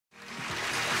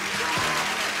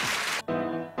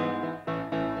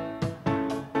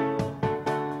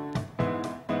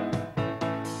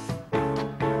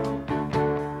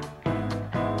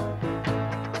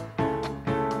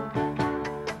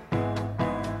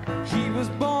He was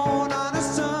born on a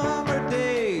summer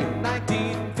day,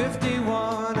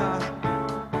 1951,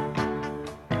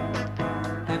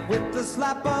 and with the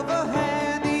slap of a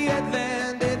hand he had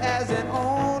landed as an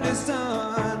only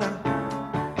son.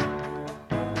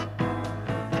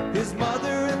 His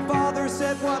mother and father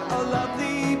said, what a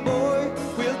lovely boy,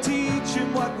 we'll teach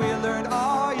him what we learned.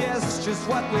 Oh yes, just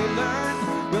what we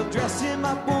learned. We'll dress him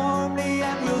up warmly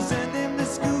and we'll send him to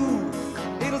school.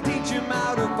 It'll teach him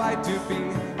how to fight to be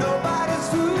nobody's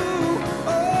fool.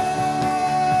 Oh,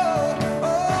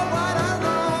 oh, what a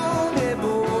lonely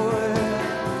boy.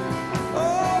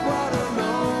 Oh, what a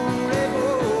lonely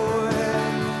boy.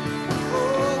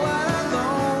 Oh, what a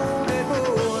lonely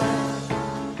boy.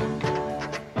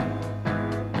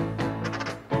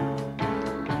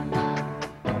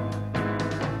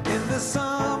 In the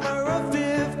summer of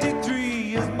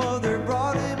 '53, his mother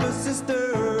brought him a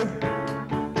sister.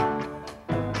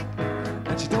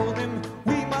 And she told him,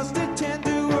 we must attend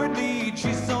to her needs.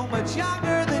 She's so much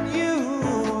younger than you.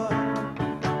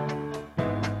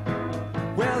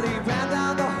 Well, he ran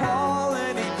down the hall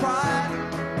and he cried.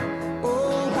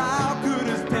 Oh, how could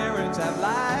his parents have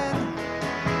lied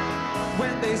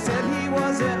when they said he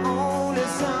was an